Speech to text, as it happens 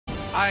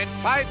Ein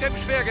Fight im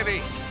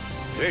Schwergewicht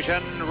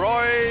zwischen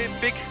Roy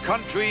Big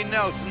Country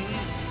Nelson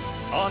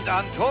und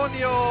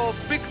Antonio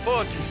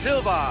Bigfoot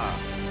Silva.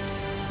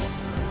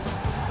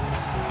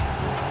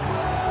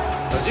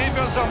 Da sehen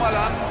wir uns doch mal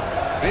an,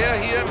 wer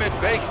hier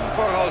mit welchen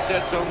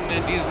Voraussetzungen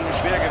in diesen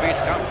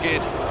Schwergewichtskampf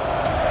geht.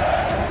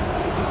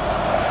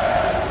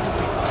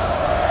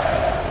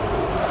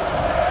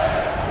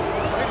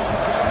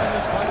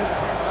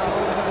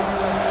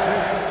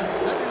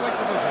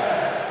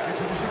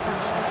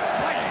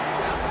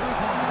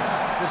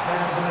 This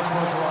man is a mixed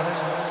martial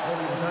artist,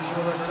 holding a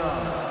professional record of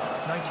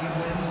 19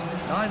 wins,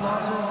 9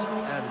 losses,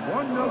 and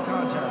 1 no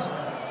contest.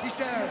 He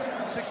stands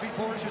 6 feet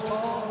 4 inches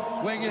tall,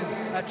 weighing in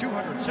at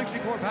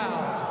 264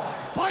 pounds.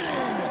 Fighting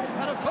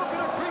out of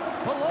Coconut Creek,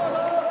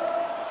 Florida,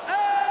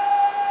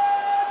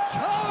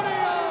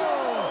 Antonio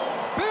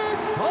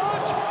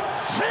Bigfoot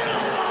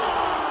Silva!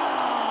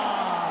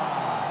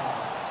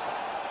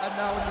 And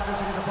now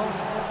introducing his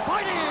opponent,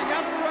 fighting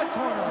out of the red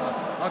corner,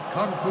 a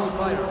kung fu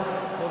fighter,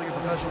 holding a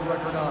professional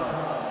record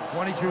of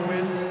 22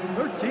 wins,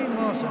 13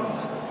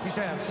 losses. He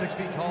stands 6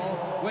 feet tall,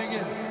 weighing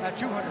in at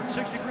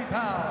 263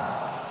 pounds.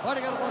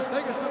 Fighting out of Las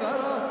Vegas,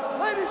 Nevada,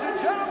 ladies and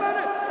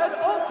gentlemen, an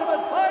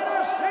Ultimate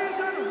Fighter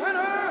season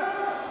winner,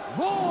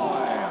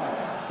 Roy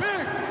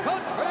Big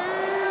Country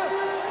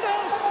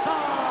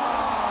Nelson!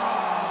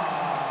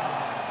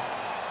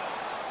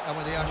 And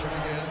when the action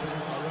begins,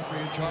 our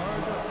referee in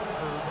charge,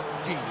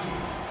 Herb Dean.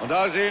 Und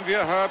da sehen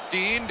wir Herb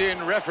Dean,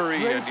 den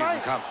Referee in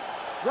diesem Kampf.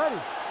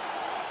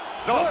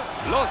 So,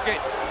 los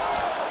geht's.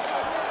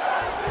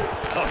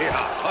 Oh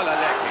ja, toller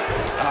Leckkick.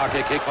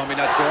 Starke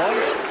Kick-Kombination.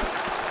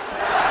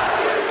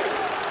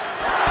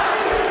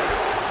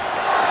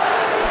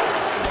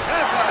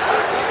 Treffer,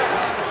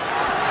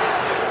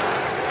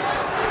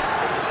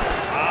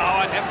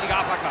 Ah, ein heftiger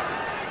Uppercut.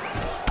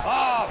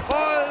 ah,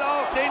 voll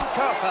auf den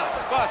Körper.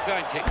 Was für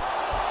ein Kick.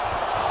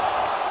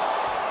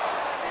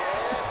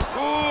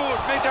 Gut,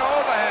 mit der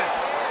Overhand.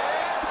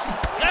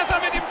 Treffer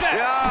mit dem Jab.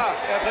 Ja,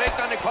 er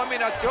bringt eine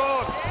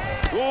Kombination.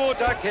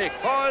 Guter Kick,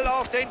 voll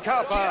auf den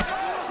Körper.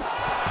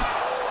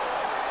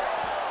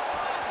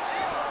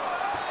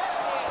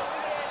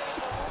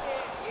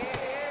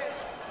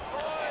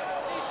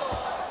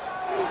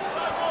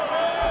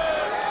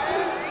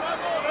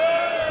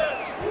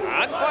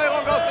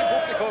 Anfeuerung aus dem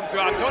Publikum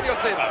für Antonio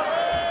Silva.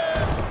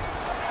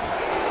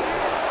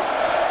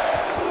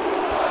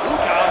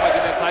 Gute Arbeit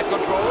in der Side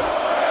Control.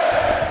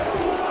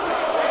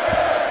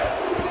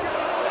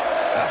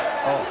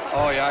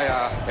 Oh, ja,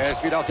 ja, er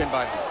ist wieder auf den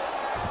Beinen.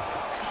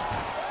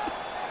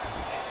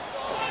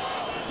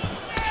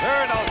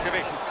 Schön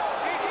ausgewichen.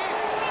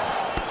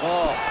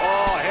 Oh,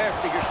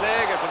 heftige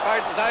Schläge von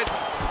beiden Seiten.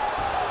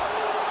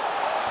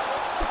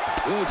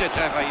 Gute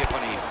Treffer hier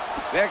von ihm.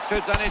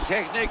 Wechselt seine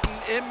Techniken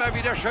immer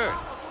wieder schön.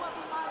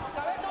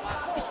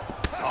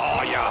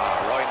 Oh ja,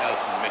 Roy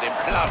Nelson mit dem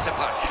klasse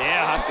Punch.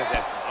 Der hat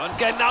gesessen. Und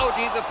genau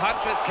diese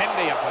Punches kennen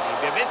wir ja von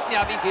ihm. Wir wissen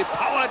ja, wie viel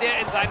Power der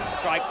in seinen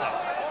Strikes hat.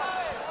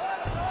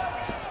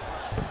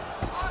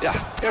 Ja,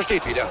 er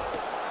steht wieder.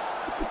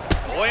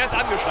 Oh, er ist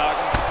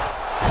angeschlagen.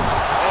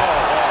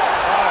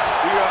 Was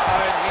für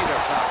ein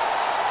Niederschlag.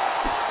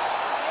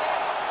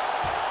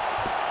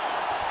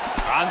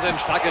 Wahnsinn,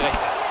 starke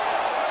Rechte.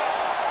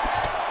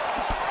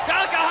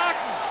 Starker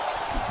Haken.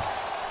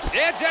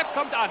 Der Jab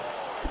kommt an.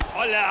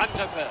 Tolle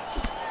Angriffe.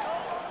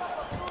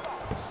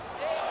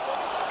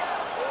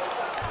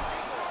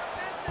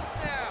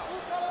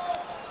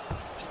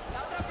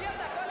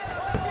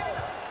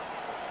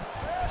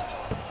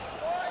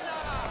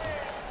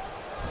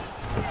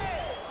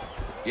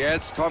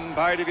 Jetzt kommen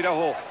beide wieder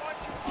hoch.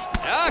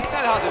 Ja,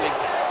 knallharte Linke.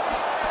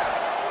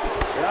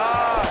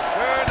 Ja,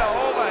 schöner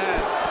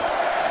Overhand.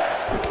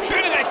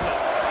 Schöne Rechte.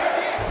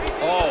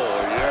 Oh,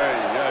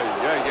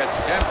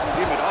 jetzt kämpfen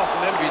sie mit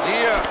offenem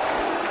Visier.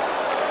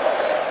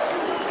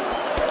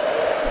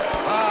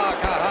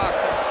 Haken.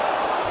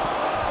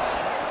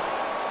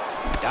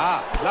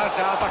 Ja,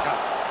 klasse Uppercut.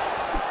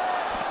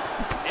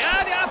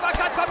 Ja, der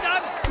Uppercut kommt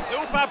an.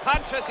 Super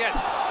Punches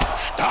jetzt.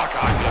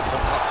 Starker Angriff zum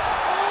Kopf.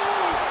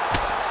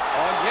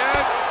 Und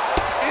jetzt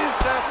ist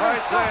der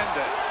Fight zu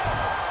Ende.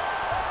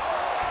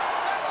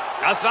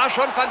 Das war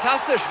schon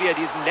fantastisch, wie er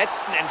diesen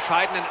letzten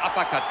entscheidenden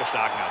Uppercut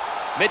geschlagen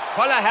hat. Mit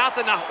voller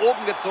Härte nach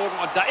oben gezogen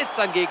und da ist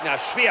sein Gegner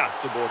schwer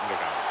zu Boden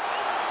gegangen.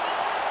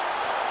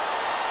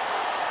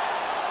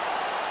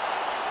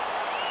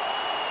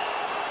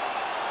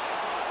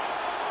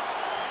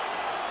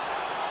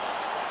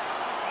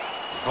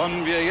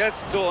 Kommen wir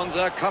jetzt zu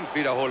unserer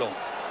Kampfwiederholung.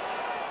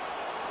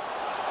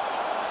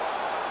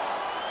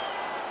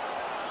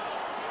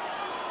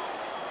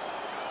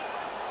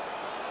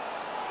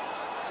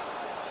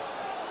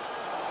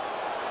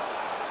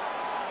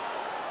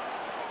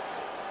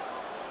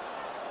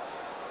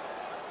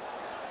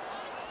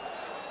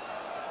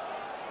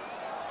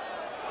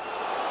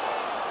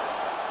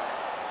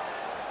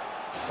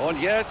 Und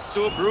jetzt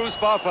zu Bruce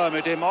Buffer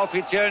mit dem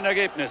offiziellen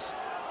Ergebnis.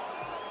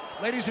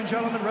 Ladies and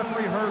gentlemen,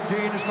 referee Herb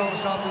Dean has called a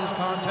stop to this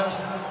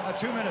contest at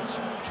 2 minutes,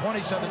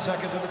 27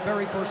 seconds of the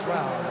very first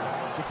round.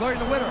 Declaring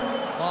the winner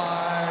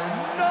by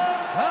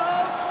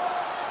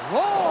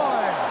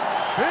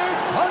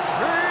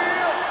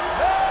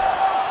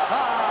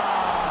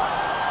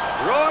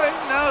Roy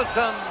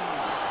Nelson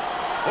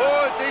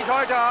holt sich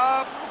heute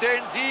Abend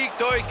den Sieg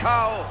durch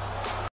K.O.